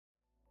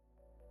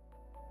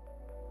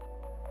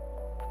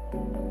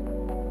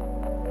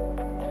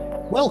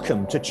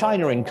Welcome to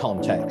China in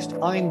Context.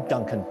 I'm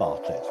Duncan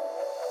Bartlett.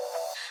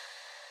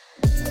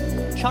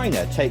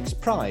 China takes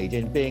pride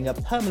in being a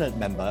permanent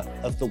member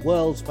of the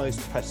world's most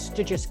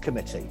prestigious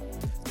committee,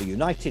 the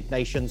United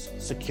Nations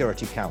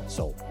Security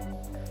Council.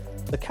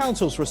 The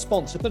Council's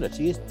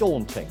responsibility is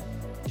daunting: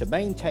 to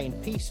maintain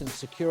peace and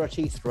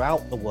security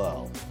throughout the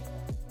world.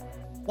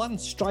 One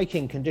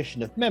striking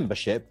condition of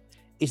membership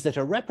is that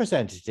a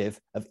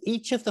representative of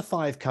each of the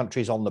 5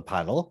 countries on the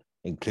panel,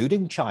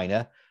 including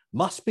China,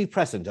 must be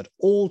present at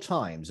all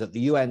times at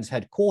the UN's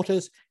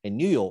headquarters in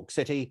New York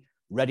City,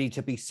 ready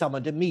to be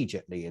summoned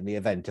immediately in the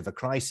event of a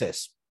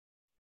crisis.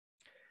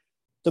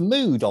 The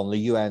mood on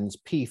the UN's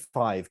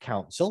P5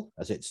 Council,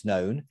 as it's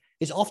known,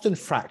 is often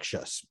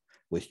fractious,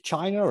 with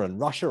China and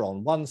Russia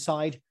on one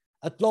side,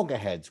 at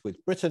loggerheads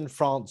with Britain,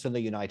 France, and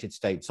the United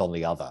States on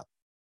the other.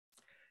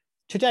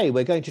 Today,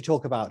 we're going to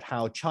talk about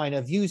how China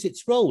views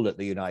its role at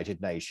the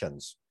United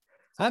Nations,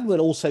 and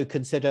we'll also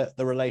consider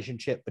the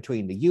relationship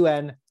between the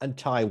UN and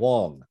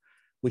Taiwan,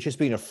 which has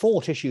been a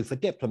fraught issue for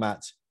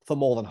diplomats for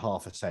more than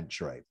half a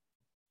century.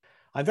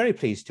 I'm very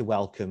pleased to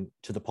welcome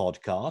to the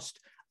podcast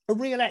a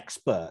real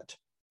expert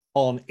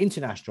on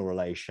international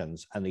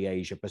relations and the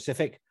Asia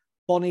Pacific,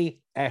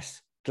 Bonnie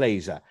S.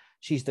 Glaser.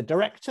 She's the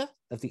director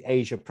of the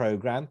Asia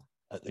Programme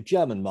at the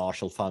German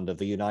Marshall Fund of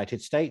the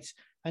United States,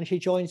 and she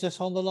joins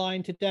us on the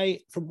line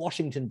today from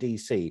Washington,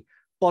 D.C.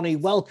 Bonnie,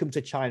 welcome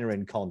to China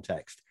in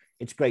Context.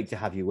 It's great to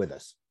have you with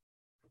us.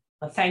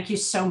 Well, thank you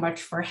so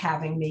much for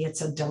having me.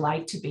 It's a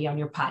delight to be on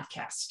your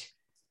podcast.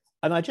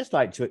 And I'd just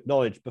like to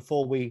acknowledge,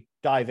 before we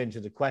dive into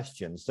the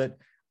questions, that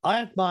I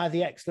admire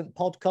the excellent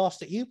podcast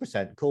that you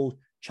present called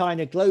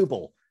China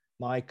Global.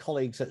 My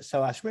colleagues at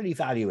SOAS really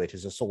value it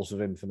as a source of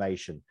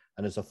information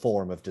and as a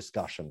forum of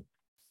discussion.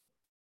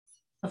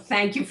 Well,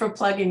 thank you for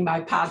plugging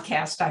my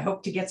podcast. I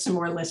hope to get some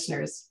more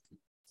listeners.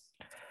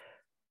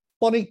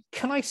 Bonnie,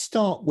 can I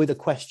start with a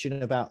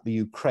question about the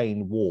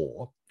Ukraine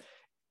war?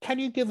 Can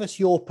you give us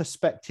your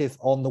perspective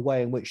on the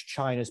way in which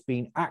China's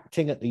been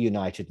acting at the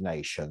United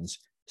Nations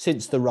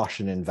since the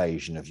Russian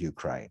invasion of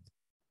Ukraine?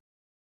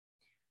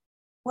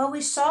 Well, we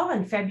saw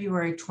on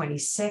February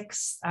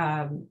 26th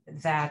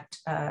that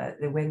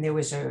when there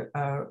was a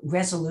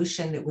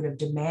resolution that would have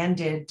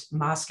demanded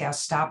Moscow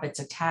stop its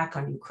attack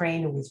on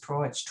Ukraine and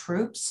withdraw its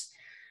troops,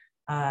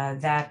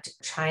 that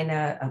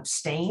China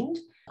abstained.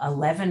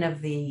 11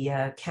 of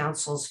the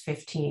council's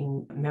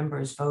 15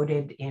 members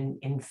voted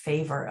in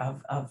favor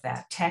of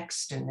that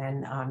text. And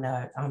then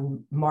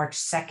on March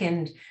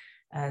 2nd,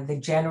 the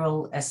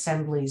General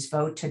Assembly's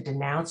vote to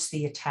denounce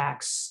the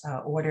attacks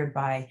ordered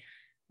by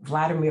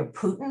Vladimir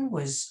Putin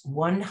was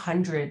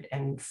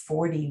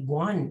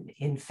 141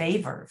 in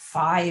favor,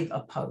 5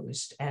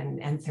 opposed,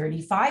 and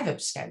 35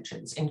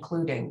 abstentions,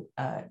 including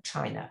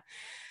China.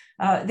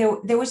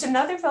 There was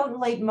another vote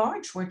in late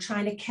March where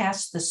China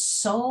cast the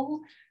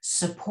sole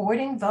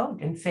supporting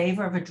vote in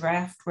favor of a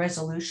draft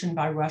resolution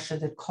by Russia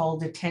that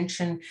called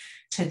attention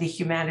to the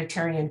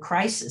humanitarian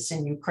crisis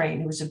in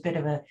Ukraine. It was a bit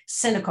of a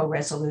cynical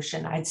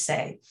resolution, I'd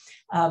say,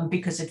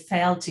 because it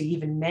failed to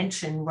even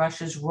mention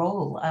Russia's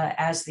role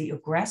as the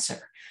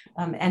aggressor,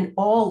 and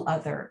all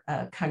other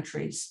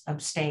countries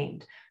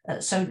abstained.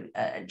 So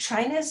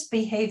China's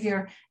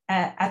behavior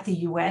at the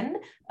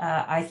UN,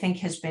 I think,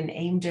 has been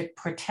aimed at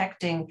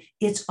protecting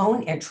its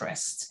own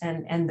interests,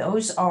 and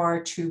those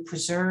are to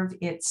preserve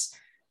its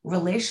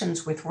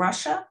relations with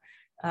Russia,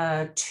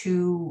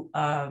 to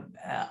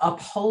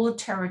uphold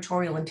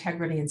territorial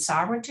integrity and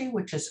sovereignty,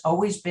 which has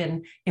always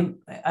been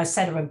a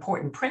set of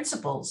important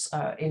principles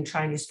in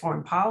Chinese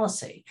foreign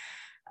policy,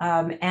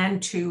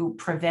 and to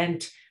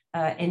prevent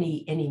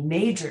any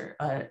major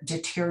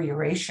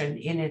deterioration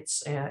in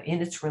its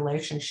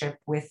relationship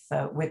with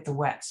the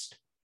West.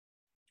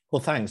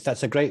 Well, thanks.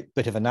 That's a great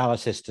bit of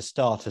analysis to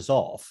start us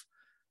off.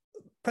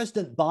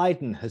 President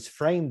Biden has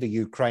framed the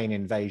Ukraine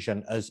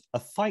invasion as a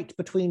fight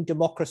between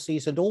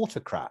democracies and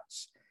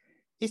autocrats.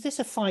 Is this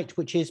a fight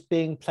which is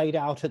being played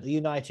out at the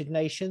United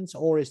Nations,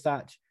 or is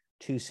that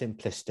too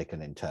simplistic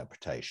an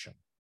interpretation?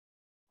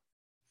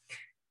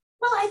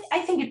 Well,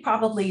 I think it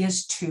probably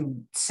is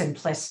too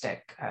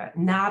simplistic.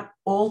 Not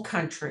all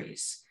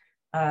countries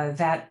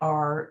that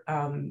are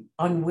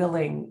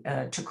unwilling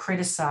to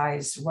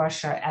criticize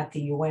Russia at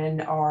the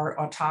UN are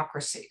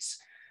autocracies.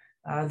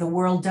 The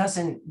world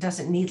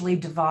doesn't neatly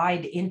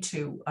divide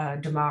into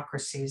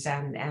democracies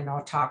and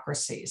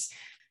autocracies.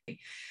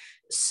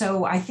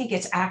 So I think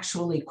it's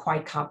actually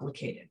quite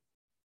complicated.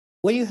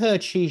 When you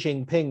heard Xi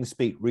Jinping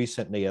speak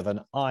recently of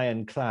an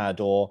ironclad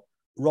or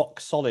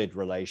rock-solid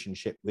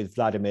relationship with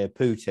Vladimir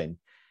Putin,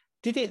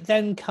 did it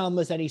then come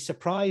as any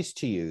surprise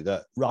to you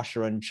that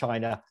Russia and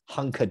China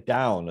hunkered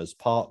down as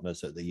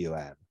partners at the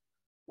UN?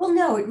 Well,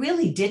 no, it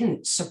really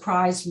didn't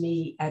surprise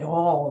me at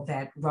all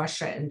that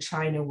Russia and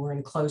China were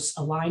in close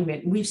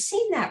alignment. We've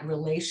seen that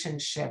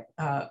relationship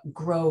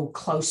grow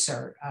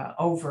closer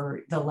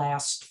over the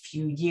last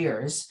few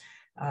years.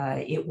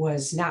 It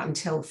was not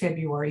until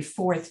February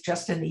 4th,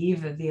 just on the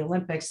eve of the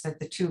Olympics, that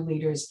the two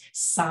leaders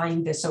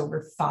signed this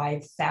over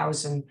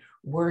 5,000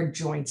 one-word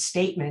joint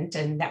statement,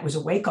 and that was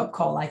a wake-up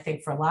call, I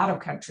think, for a lot of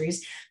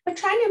countries. But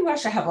China and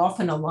Russia have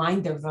often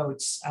aligned their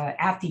votes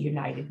at the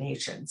United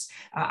Nations.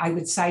 I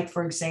would cite,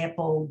 for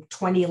example,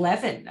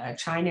 2011,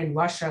 China and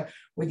Russia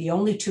were the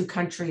only two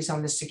countries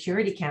on the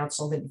Security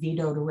Council that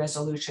vetoed a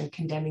resolution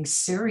condemning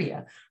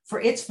Syria for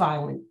its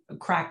violent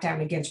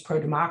crackdown against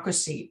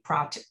pro-democracy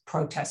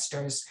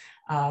protesters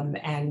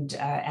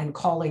and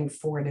calling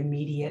for an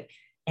immediate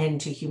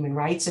end to human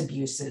rights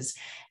abuses.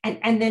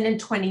 And then in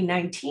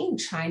 2019,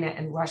 China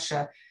and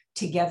Russia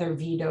together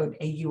vetoed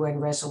a UN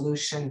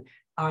resolution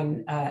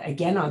on,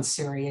 again on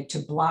Syria, to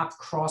block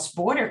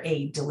cross-border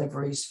aid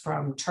deliveries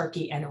from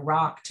Turkey and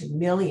Iraq to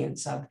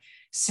millions of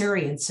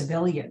Syrian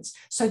civilians.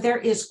 So there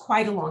is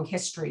quite a long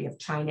history of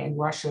China and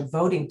Russia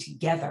voting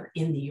together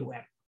in the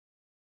UN.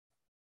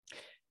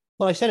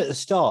 Well, I said at the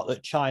start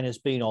that China's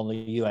been on the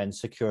UN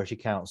Security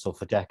Council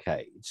for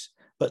decades,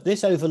 but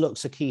this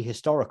overlooks a key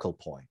historical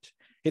point.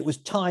 It was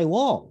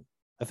Taiwan,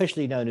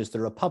 officially known as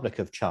the Republic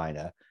of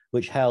China,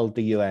 which held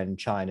the UN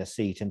China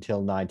seat until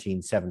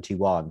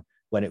 1971,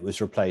 when it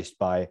was replaced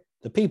by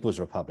the People's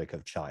Republic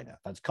of China.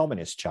 That's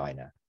Communist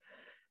China.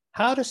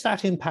 How does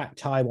that impact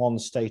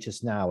Taiwan's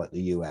status now at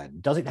the UN?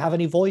 Does it have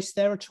any voice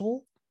there at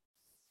all?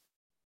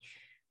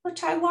 Well,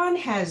 Taiwan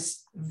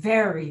has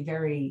very,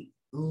 very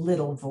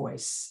little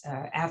voice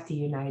at the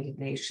United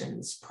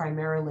Nations,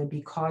 primarily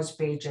because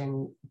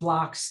Beijing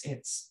blocks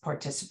its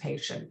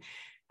participation.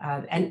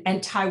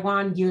 And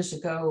Taiwan years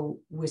ago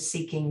was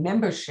seeking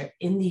membership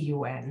in the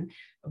UN,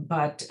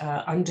 but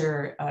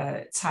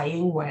under Tsai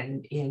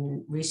Ing-wen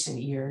in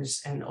recent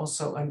years, and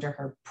also under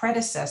her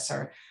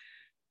predecessor,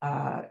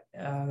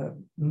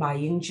 Ma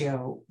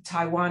Ying-jeou,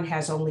 Taiwan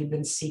has only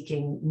been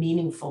seeking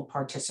meaningful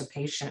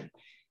participation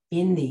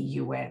in the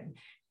UN.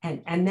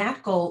 And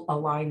that goal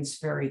aligns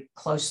very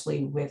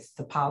closely with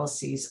the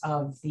policies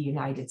of the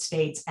United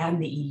States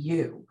and the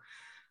EU.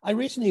 I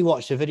recently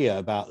watched a video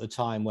about the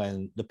time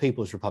when the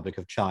People's Republic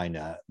of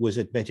China was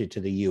admitted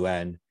to the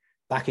UN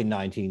back in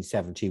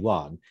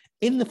 1971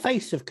 in the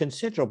face of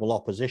considerable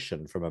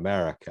opposition from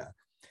America.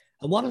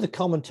 And one of the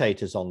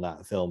commentators on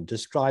that film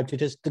described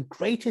it as the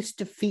greatest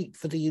defeat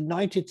for the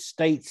United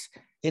States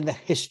in the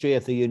history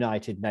of the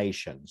United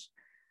Nations.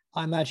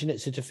 I imagine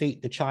it's a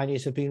defeat the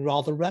Chinese have been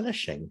rather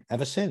relishing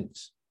ever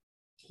since.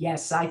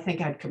 Yes, I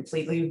think I'd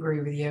completely agree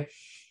with you.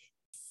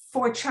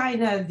 For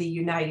China, the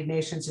United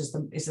Nations is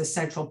the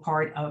central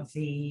part of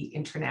the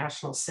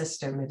international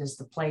system. It is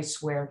the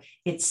place where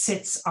it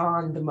sits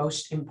on the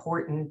most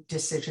important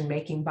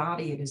decision-making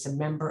body. It is a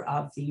member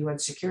of the UN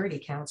Security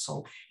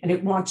Council, and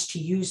it wants to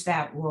use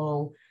that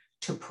role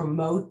to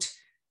promote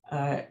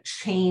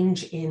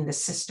change in the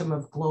system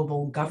of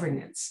global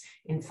governance.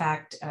 In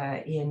fact,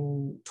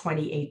 in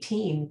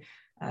 2018,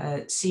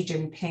 Xi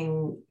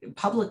Jinping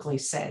publicly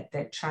said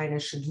that China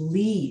should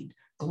lead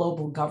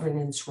global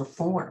governance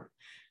reform.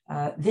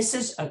 This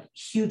is a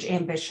huge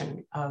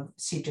ambition of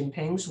Xi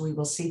Jinping's. We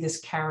will see this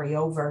carry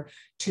over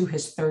to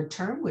his third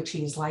term, which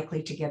he is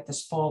likely to get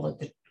this fall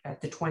at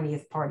the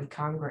 20th Party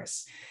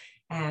Congress.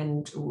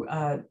 And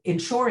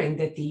ensuring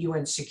that the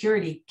UN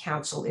Security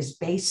Council is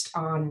based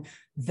on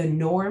the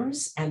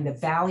norms and the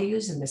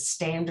values and the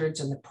standards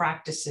and the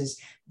practices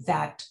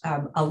that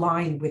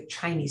align with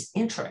Chinese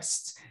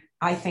interests,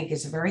 I think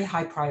is a very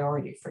high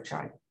priority for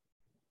China.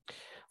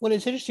 Well,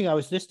 it's interesting. I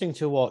was listening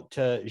to what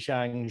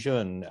Zhang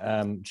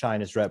Jun,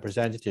 China's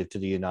representative to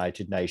the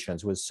United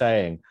Nations, was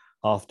saying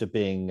after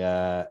being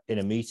in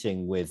a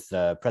meeting with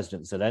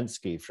President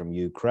Zelensky from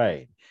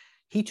Ukraine.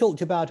 He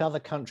talked about other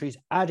countries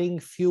adding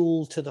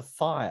fuel to the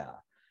fire.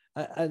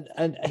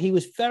 And he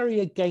was very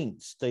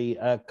against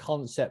the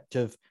concept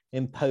of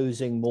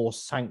imposing more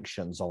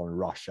sanctions on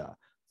Russia.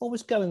 What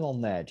was going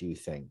on there, do you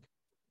think?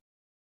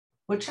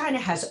 Well, China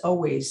has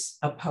always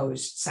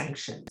opposed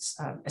sanctions,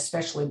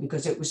 especially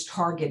because it was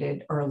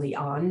targeted early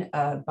on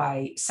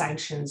by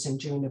sanctions in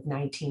June of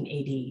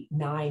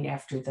 1989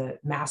 after the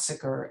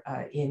massacre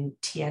in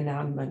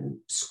Tiananmen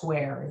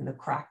Square and the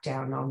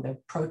crackdown on the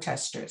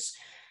protesters.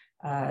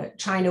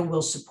 China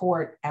will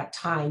support at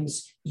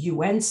times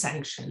UN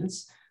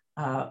sanctions,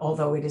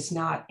 although it has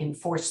not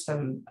enforced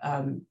them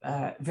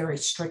very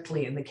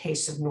strictly in the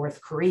case of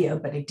North Korea,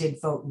 but it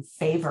did vote in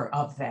favor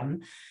of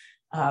them.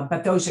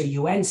 But those are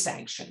UN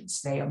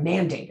sanctions. They are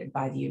mandated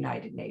by the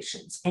United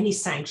Nations. Any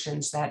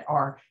sanctions that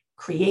are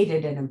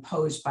created and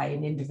imposed by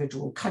an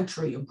individual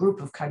country or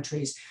group of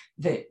countries,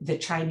 the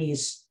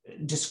Chinese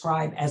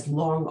describe as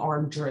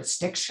long-arm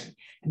jurisdiction,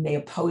 and they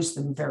oppose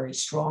them very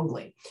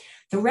strongly.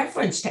 The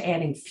reference to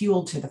adding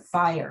fuel to the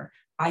fire,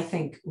 I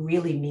think,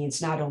 really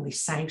means not only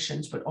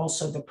sanctions, but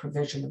also the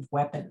provision of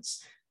weapons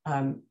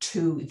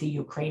to the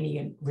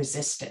Ukrainian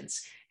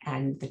resistance.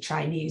 And the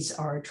Chinese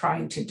are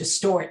trying to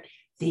distort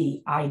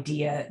the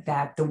idea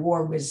that the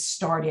war was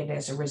started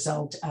as a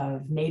result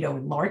of NATO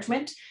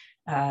enlargement.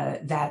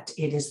 that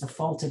it is the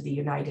fault of the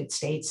United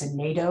States and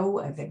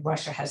NATO, that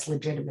Russia has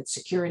legitimate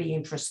security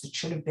interests that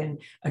should have been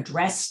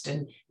addressed,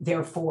 and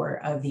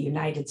therefore the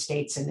United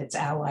States and its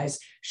allies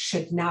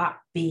should not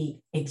be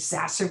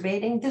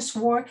exacerbating this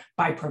war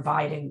by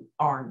providing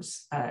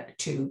arms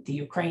to the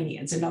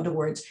Ukrainians. In other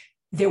words,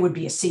 there would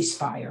be a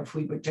ceasefire if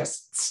we would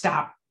just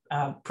stop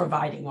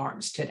providing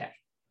arms today.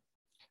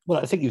 Well,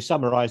 I think you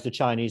summarized the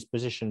Chinese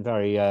position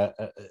very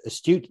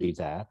astutely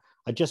there.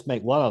 I'd just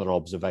make one other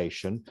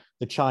observation.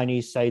 The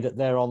Chinese say that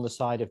they're on the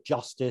side of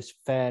justice,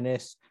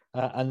 fairness,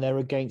 and they're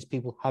against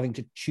people having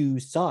to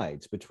choose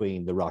sides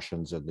between the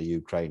Russians and the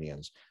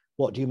Ukrainians.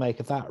 What do you make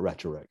of that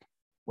rhetoric?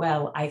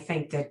 Well, I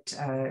think that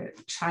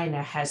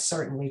China has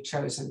certainly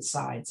chosen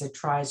sides. It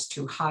tries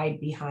to hide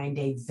behind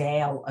a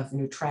veil of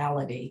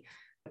neutrality.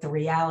 The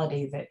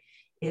reality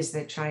is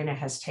that China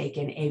has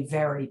taken a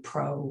very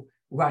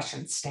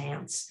pro-Russian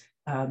stance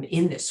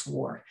in this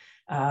war.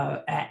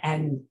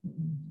 And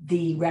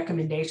the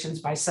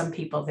recommendations by some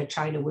people that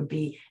China would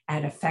be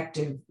an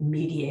effective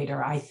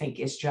mediator, I think,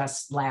 is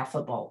just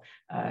laughable.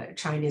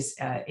 China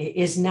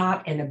is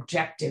not an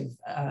objective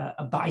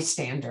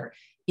bystander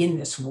in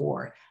this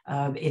war.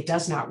 It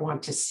does not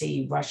want to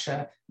see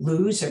Russia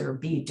lose or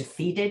be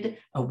defeated.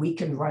 A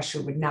weakened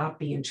Russia would not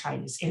be in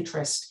China's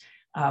interest.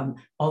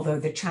 Although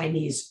the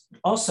Chinese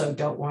also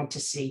don't want to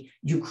see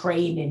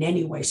Ukraine in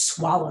any way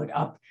swallowed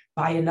up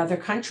by another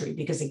country,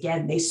 because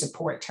again, they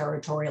support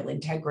territorial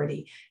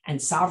integrity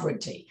and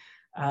sovereignty.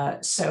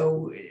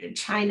 So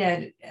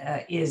China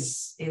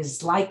is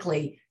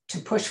likely to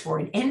push for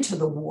an end to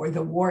the war.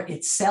 The war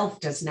itself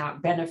does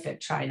not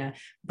benefit China,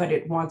 but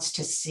it wants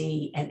to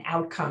see an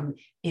outcome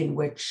in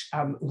which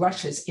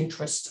Russia's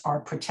interests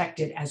are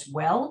protected as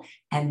well,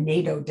 and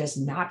NATO does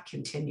not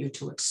continue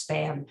to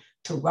expand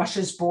to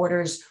Russia's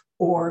borders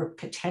or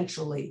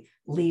potentially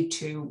lead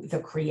to the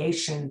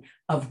creation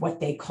of what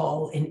they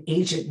call an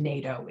agent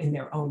NATO in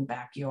their own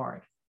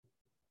backyard.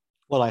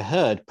 Well, I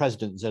heard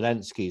President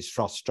Zelensky's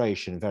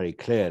frustration very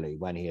clearly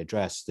when he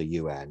addressed the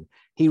UN.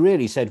 He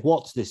really said,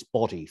 what's this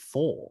body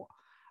for?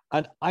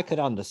 And I could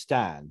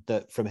understand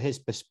that from his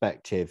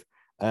perspective,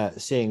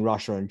 seeing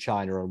Russia and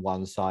China on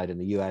one side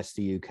and the US,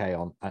 the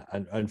UK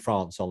and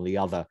France on the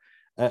other,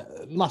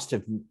 must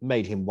have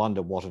made him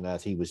wonder what on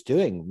earth he was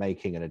doing,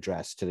 making an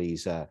address to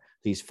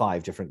these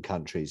 5 different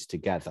countries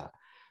together.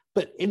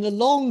 But in the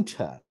long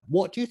term,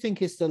 what do you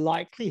think is the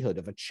likelihood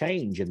of a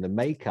change in the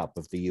makeup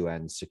of the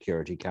UN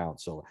Security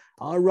Council?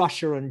 Are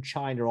Russia and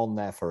China on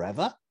there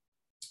forever?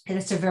 And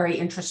it's a very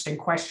interesting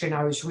question.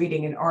 I was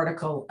reading an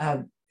article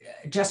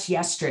just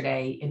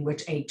yesterday in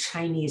which a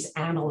Chinese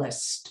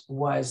analyst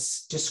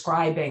was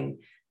describing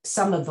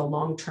some of the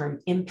long-term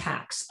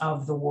impacts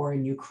of the war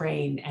in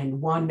Ukraine. And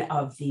one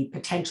of the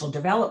potential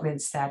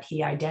developments that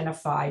he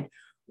identified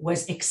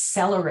was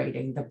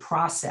accelerating the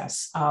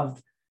process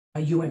of a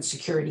UN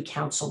Security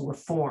Council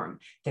reform,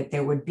 that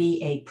there would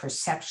be a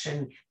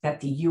perception that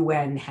the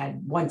UN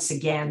had once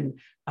again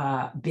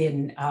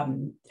been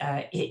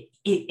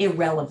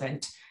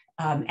irrelevant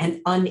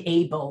and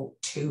unable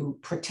to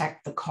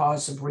protect the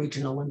cause of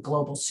regional and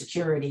global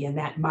security, and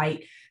that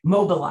might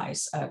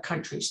mobilize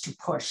countries to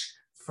push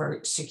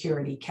for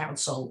Security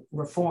Council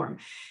reform.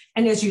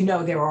 And as you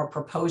know, there are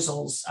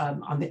proposals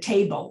on the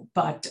table,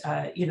 but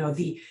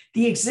the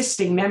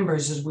existing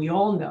members, as we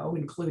all know,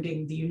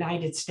 including the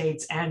United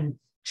States and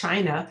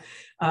China,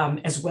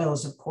 as well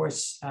as, of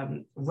course,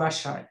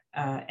 Russia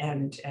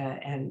and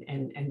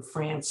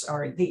France,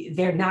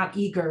 they're not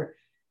eager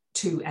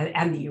to,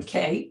 and the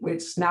UK,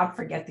 let's not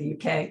forget the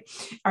UK,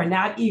 are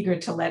not eager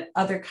to let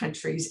other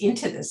countries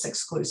into this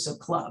exclusive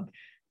club.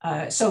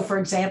 So, for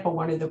example,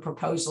 one of the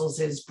proposals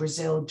is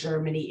Brazil,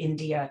 Germany,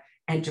 India,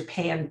 and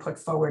Japan put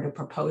forward a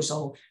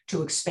proposal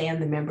to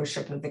expand the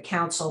membership of the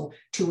council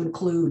to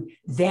include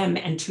them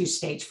and 2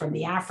 states from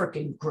the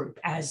African group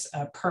as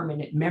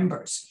permanent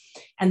members.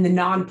 And the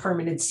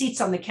non-permanent seats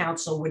on the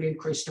council would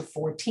increase to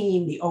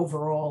 14. The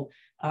overall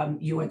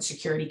UN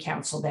Security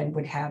Council then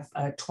would have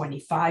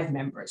 25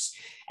 members.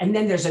 And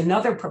then there's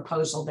another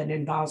proposal that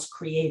involves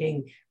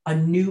creating a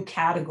new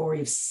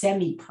category of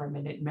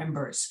semi-permanent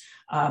members,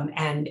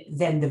 and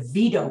then the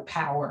veto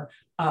power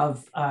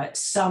of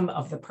some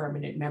of the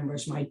permanent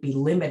members might be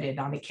limited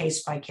on a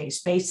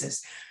case-by-case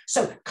basis.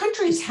 So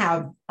countries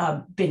have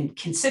been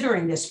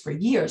considering this for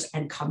years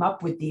and come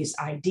up with these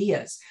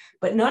ideas,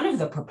 but none of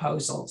the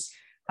proposals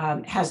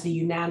has the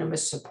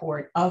unanimous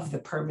support of the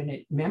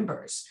permanent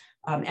members.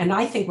 And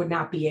I think would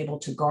not be able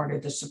to garner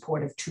the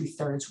support of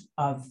 2/3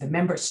 of the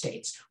member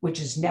states, which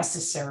is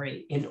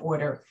necessary in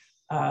order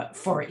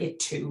for it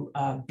to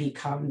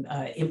become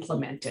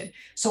implemented.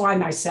 So I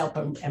myself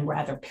am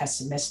rather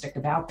pessimistic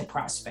about the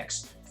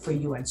prospects for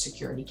UN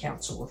Security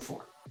Council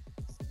reform.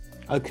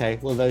 Okay,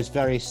 well, those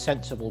very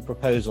sensible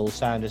proposals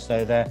sound as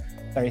though they're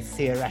very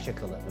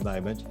theoretical at the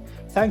moment.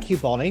 Thank you,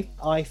 Bonnie.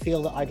 I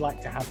feel that I'd like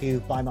to have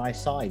you by my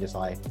side as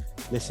I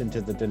listen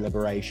to the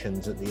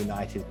deliberations at the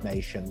United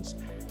Nations.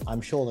 I'm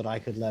sure that I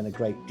could learn a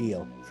great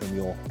deal from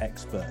your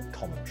expert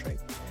commentary.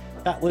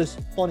 That was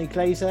Bonnie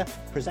Glaser,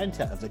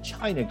 presenter of the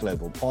China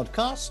Global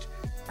podcast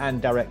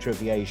and director of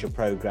the Asia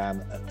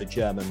program at the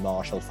German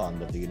Marshall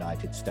Fund of the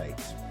United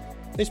States.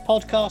 This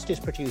podcast is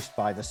produced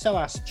by the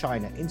SOAS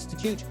China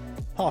Institute,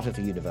 part of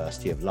the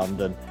University of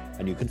London,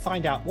 and you can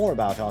find out more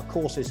about our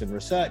courses and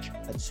research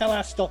at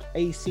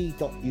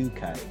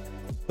soas.ac.uk.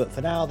 But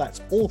for now,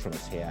 that's all from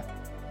us here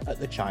at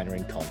the China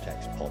in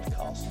Context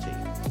podcast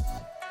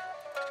team.